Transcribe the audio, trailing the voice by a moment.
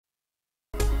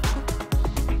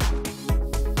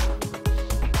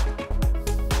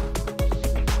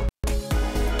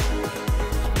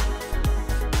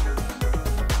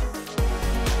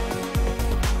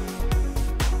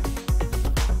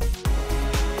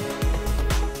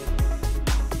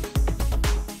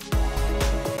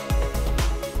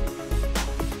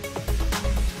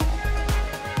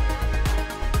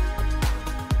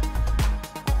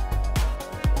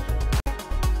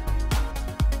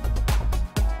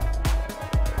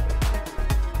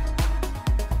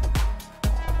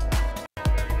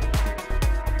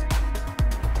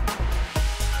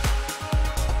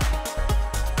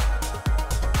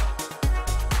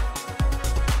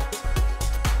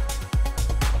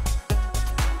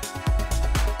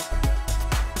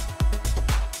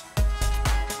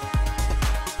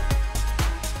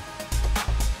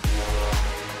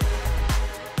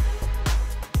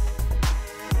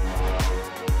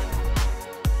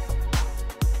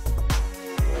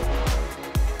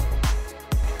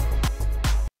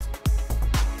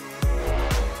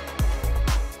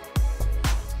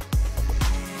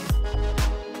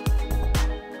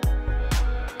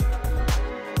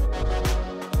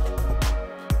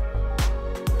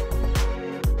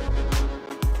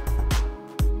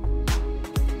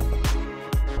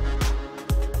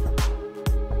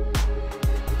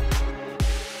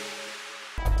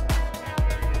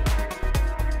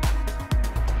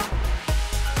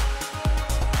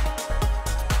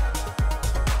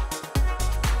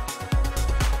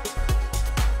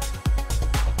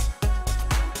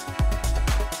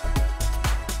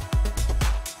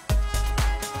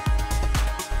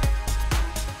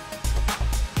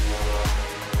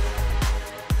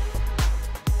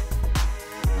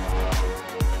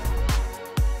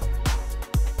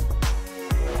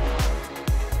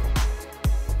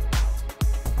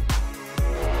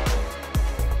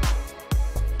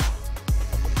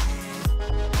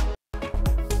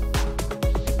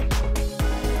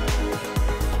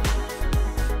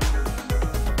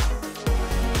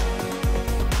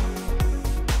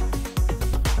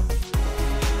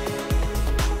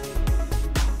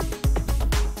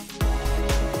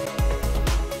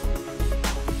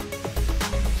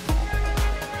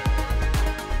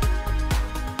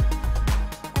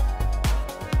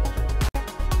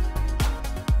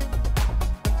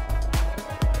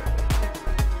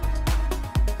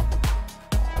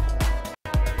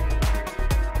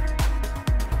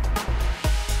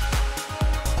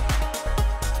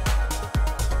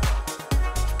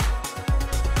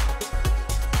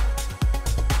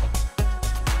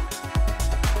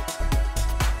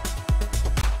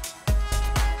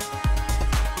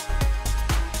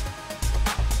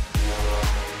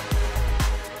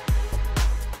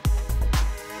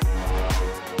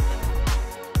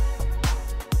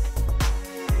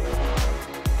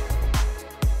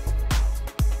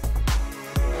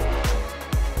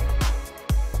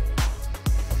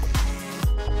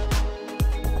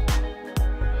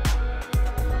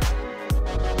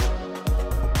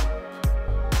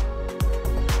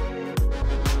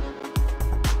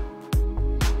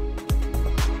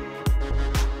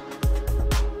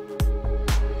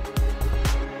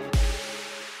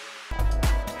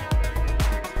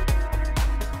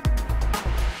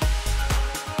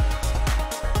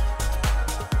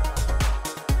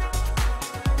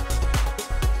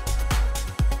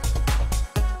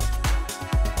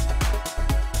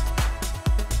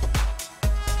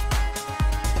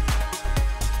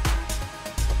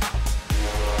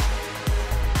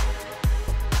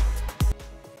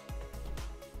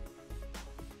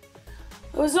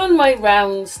was on my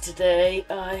rounds today.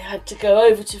 I had to go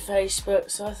over to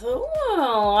Facebook, so I thought,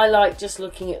 well, I like just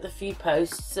looking at the few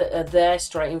posts that are there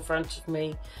straight in front of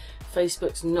me.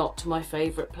 Facebook's not my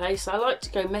favourite place. I like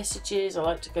to go messages, I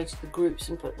like to go to the groups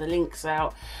and put the links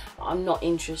out. I'm not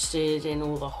interested in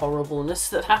all the horribleness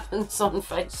that happens on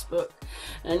Facebook,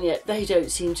 and yet they don't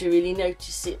seem to really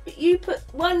notice it. But you put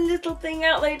one little thing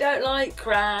out they don't like,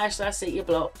 crash, that's it, you're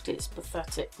blocked. It's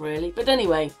pathetic, really. But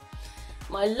anyway,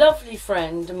 my lovely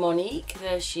friend Monique,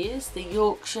 there she is, the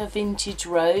Yorkshire Vintage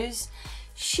Rose.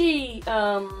 She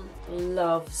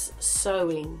loves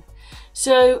sewing.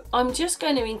 So I'm just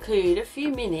going to include a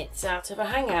few minutes out of a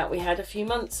hangout we had a few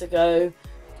months ago.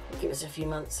 I think it was a few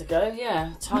months ago,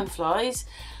 yeah, time flies.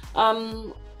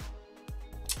 Yeah,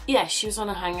 she was on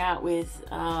a hangout with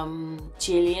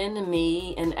Gillian and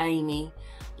me and Amy.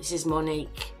 This is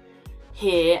Monique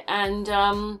here, and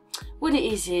what it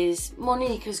is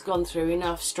Monique has gone through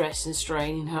enough stress and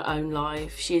strain in her own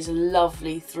life. She is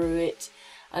lovely through it,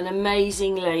 an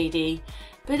amazing lady,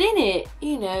 but in it,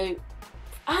 you know,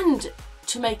 and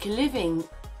to make a living,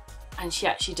 and she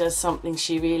actually does something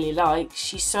she really likes.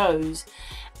 She sews,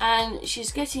 and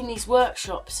she's getting these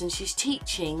workshops and she's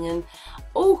teaching, and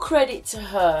all credit to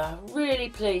her, really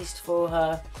pleased for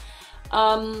her.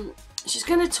 She's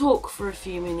going to talk for a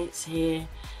few minutes here,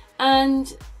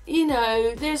 and you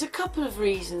know, there's a couple of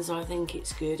reasons I think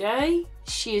it's good.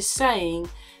 She is saying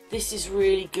this is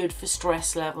really good for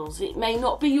stress levels. It may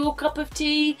not be your cup of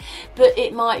tea, but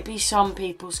it might be some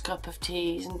people's cup of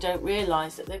teas, and don't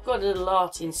realise that they've got a little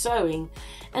art in sewing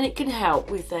and it can help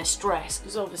with their stress,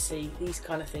 because obviously these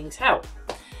kind of things help.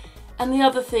 And the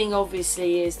other thing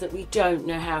obviously is that we don't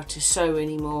know how to sew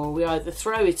anymore. We either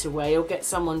throw it away or get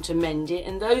someone to mend it,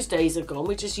 and those days are gone.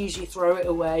 We just usually throw it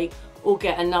away or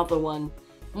get another one.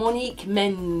 Monique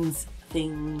mends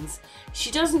things.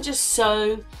 She doesn't just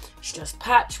sew, she does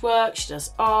patchwork, she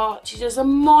does art, she does a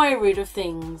myriad of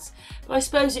things. But I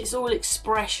suppose it's all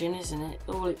expression, isn't it?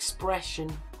 All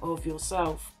expression of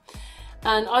yourself.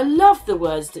 And I love the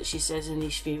words that she says in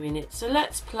these few minutes. So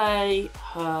let's play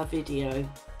her video.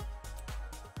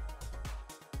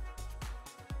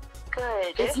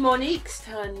 Good. It's Monique's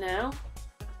turn now.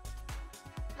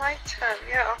 My turn,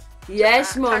 yeah.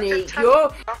 Yes, Monique.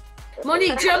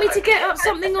 Monique, do you want me to get up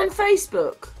something on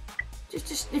Facebook?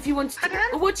 Just if you want to.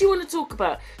 Or what do you want to talk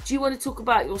about? Do you want to talk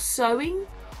about your sewing,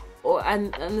 or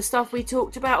and the stuff we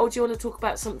talked about, or do you want to talk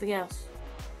about something else?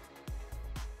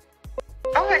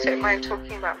 Oh, I don't mind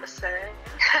talking about my sewing.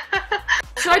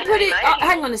 Shall I put it?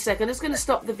 Hang on a second. I'm just going to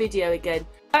stop the video again.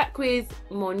 Back with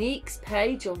Monique's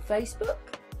page on Facebook,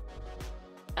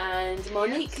 and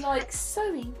Monique likes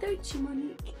sewing, don't you,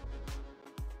 Monique?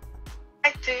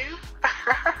 I do.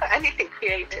 Anything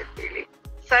creative, really.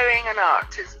 Sewing and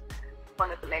art is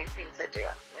one of the main things I do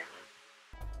at the moment.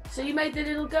 So you made the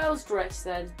little girl's dress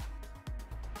then?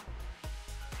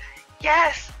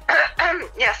 Yes.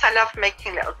 Yes, I love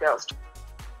making little girls'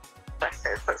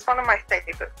 dresses. That's one of my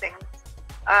favourite things.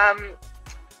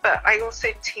 But I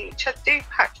also teach. I do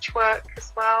patchwork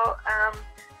as well.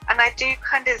 And I do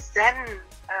kind of Zen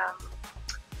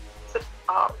sort of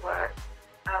artwork.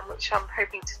 Which I'm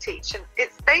hoping to teach, and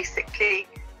it's basically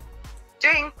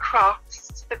doing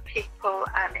crafts for people,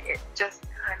 and it just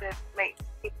kind of makes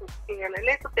people feel a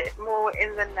little bit more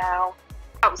in the now,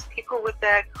 helps people with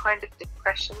their kind of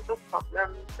depressions or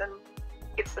problems, and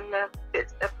gives them a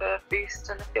bit of a boost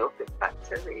and a feel-good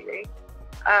factor, really.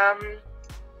 So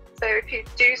if you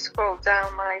do scroll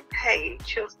down my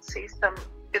page, you'll see some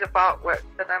bit of artwork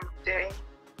that I'm doing,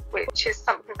 which is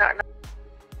something that I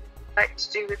like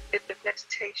to do with a bit of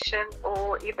meditation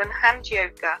or even hand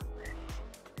yoga.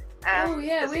 Oh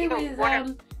yeah, we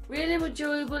had really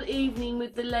enjoyable evening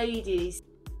with the ladies.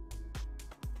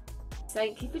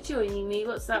 Thank you for joining me.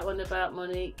 What's that one about,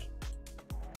 Monique?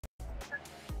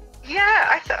 Yeah,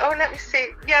 I thought, oh, let me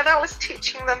see. Yeah, that was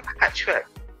teaching them patchwork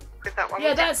with that one.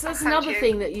 Yeah, that's another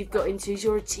thing that you've got into, is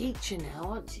you're a teacher now,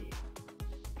 aren't you?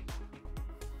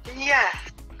 Yes,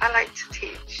 I like to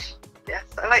teach. Yes,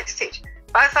 I like to teach.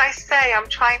 But as I say, I'm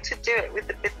trying to do it with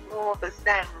a bit more of a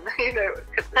zen, you know,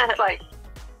 because it's like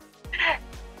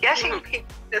getting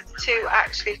people just to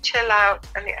actually chill out,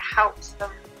 and it helps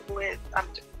them with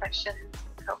depression,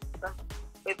 it helps them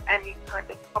with any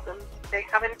kind of problems they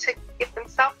having to give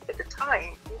themselves a bit of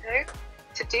time, you know,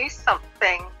 to do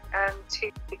something and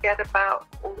to forget about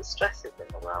all the stresses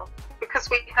in the world. Because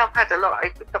we have had a lot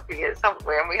over a couple of years, haven't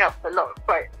we? And we have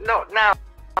quite a lot now.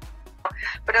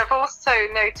 But I've also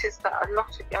noticed that a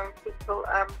lot of young people,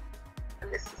 and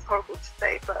this is horrible to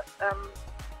say, but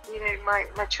you know,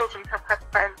 my children have had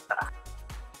friends that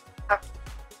have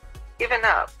given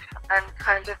up and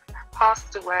kind of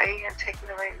passed away and taken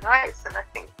their own lives. And I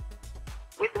think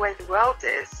with the way the world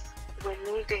is, we're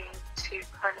needing to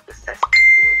kind of assess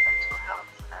people with mental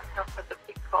health and help other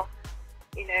people.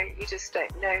 You know, you just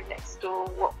don't know next door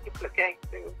what people are going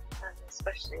through, and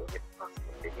especially with passing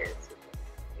figures.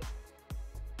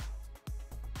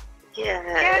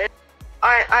 Yeah.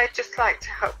 I just like to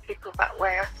help people that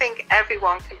way. I think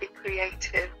everyone can be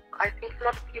creative. I think a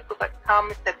lot of people that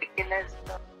come, if they're beginners,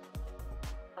 they'll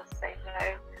say,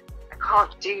 no, I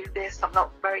can't do this, I'm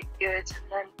not very good.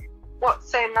 And then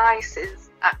what's so nice is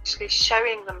actually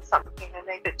showing them something and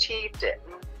they've achieved it.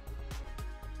 And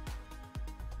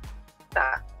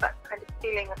that kind of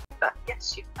feeling of that,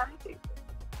 yes, you can do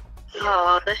this.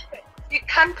 Oh, You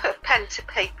can put pen to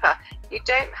paper. You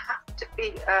don't have to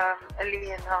be a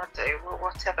Leonardo or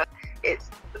whatever. It's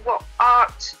what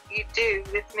art you do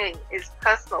with me is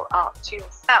personal art to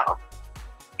yourself.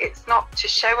 It's not to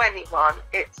show anyone.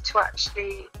 It's to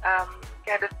actually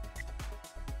get a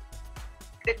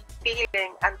good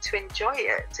feeling and to enjoy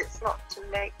it. It's not to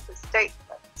make a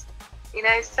statement. You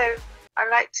know, so I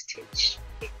like to teach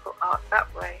people art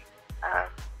that way.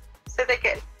 So they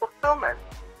get fulfillment.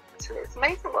 And it's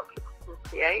amazing what people can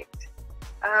create.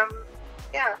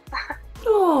 Yeah.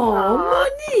 Oh,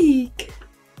 Monique!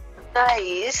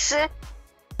 nice.